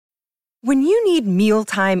When you need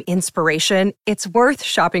mealtime inspiration, it's worth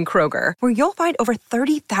shopping Kroger, where you'll find over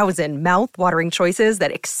 30,000 mouth-watering choices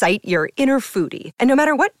that excite your inner foodie. And no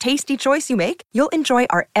matter what tasty choice you make, you'll enjoy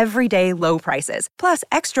our everyday low prices, plus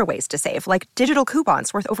extra ways to save, like digital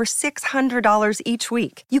coupons worth over $600 each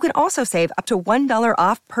week. You can also save up to $1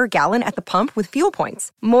 off per gallon at the pump with fuel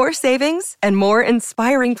points. More savings and more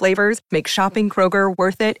inspiring flavors make shopping Kroger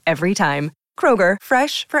worth it every time. Kroger,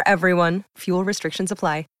 fresh for everyone. Fuel restrictions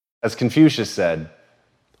apply. As Confucius said,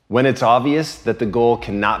 when it's obvious that the goal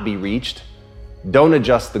cannot be reached, don't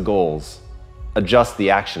adjust the goals, adjust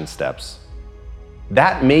the action steps.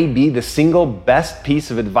 That may be the single best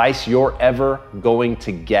piece of advice you're ever going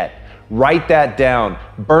to get. Write that down,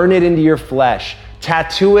 burn it into your flesh,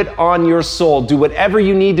 tattoo it on your soul, do whatever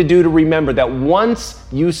you need to do to remember that once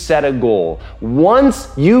you set a goal,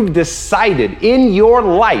 once you've decided in your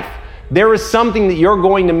life there is something that you're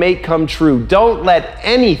going to make come true, don't let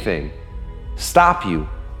anything stop you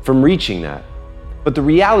from reaching that. But the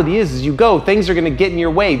reality is, as you go, things are going to get in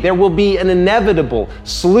your way. There will be an inevitable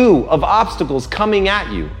slew of obstacles coming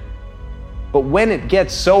at you. But when it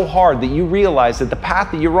gets so hard that you realize that the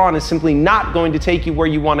path that you're on is simply not going to take you where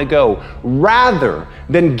you want to go, rather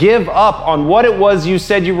than give up on what it was you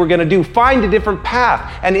said you were going to do, find a different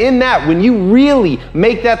path. And in that, when you really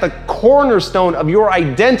make that the cornerstone of your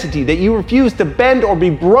identity, that you refuse to bend or be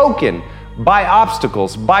broken by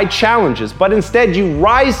obstacles, by challenges, but instead you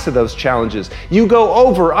rise to those challenges. You go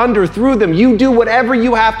over, under, through them. You do whatever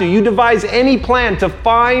you have to. You devise any plan to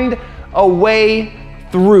find a way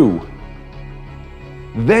through.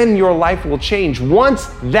 Then your life will change. Once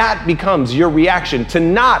that becomes your reaction, to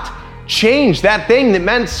not change that thing that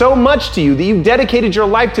meant so much to you, that you dedicated your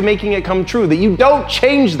life to making it come true, that you don't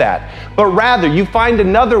change that, but rather you find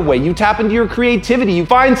another way. You tap into your creativity. You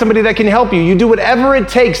find somebody that can help you. You do whatever it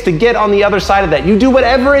takes to get on the other side of that. You do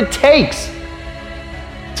whatever it takes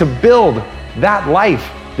to build that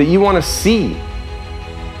life that you want to see.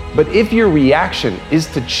 But if your reaction is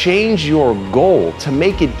to change your goal, to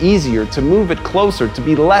make it easier, to move it closer, to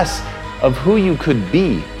be less of who you could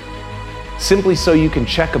be, simply so you can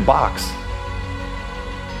check a box,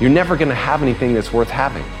 you're never going to have anything that's worth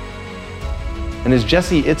having. And as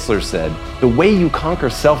Jesse Itzler said, the way you conquer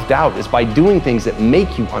self-doubt is by doing things that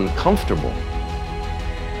make you uncomfortable.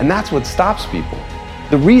 And that's what stops people.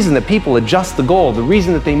 The reason that people adjust the goal, the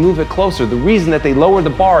reason that they move it closer, the reason that they lower the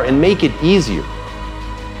bar and make it easier,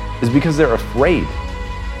 is because they're afraid.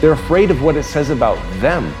 They're afraid of what it says about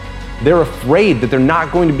them. They're afraid that they're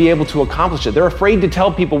not going to be able to accomplish it. They're afraid to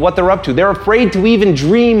tell people what they're up to. They're afraid to even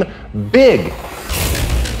dream big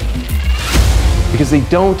because they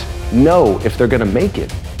don't know if they're going to make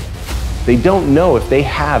it. They don't know if they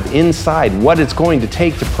have inside what it's going to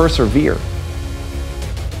take to persevere.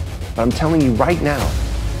 But I'm telling you right now,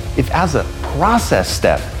 if as a process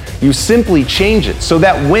step, you simply change it so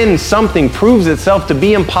that when something proves itself to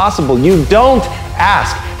be impossible, you don't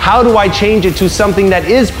ask, how do I change it to something that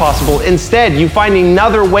is possible? Instead, you find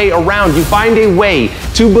another way around. You find a way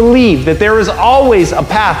to believe that there is always a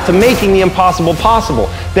path to making the impossible possible.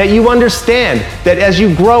 That you understand that as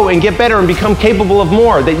you grow and get better and become capable of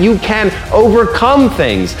more, that you can overcome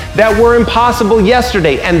things that were impossible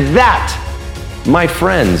yesterday. And that, my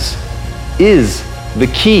friends, is the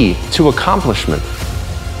key to accomplishment.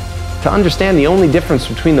 To understand the only difference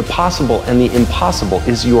between the possible and the impossible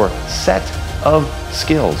is your set of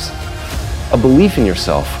skills, a belief in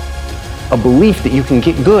yourself, a belief that you can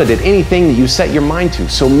get good at anything that you set your mind to.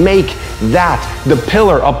 So make that the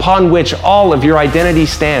pillar upon which all of your identity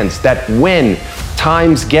stands, that when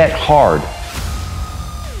times get hard,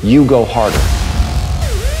 you go harder.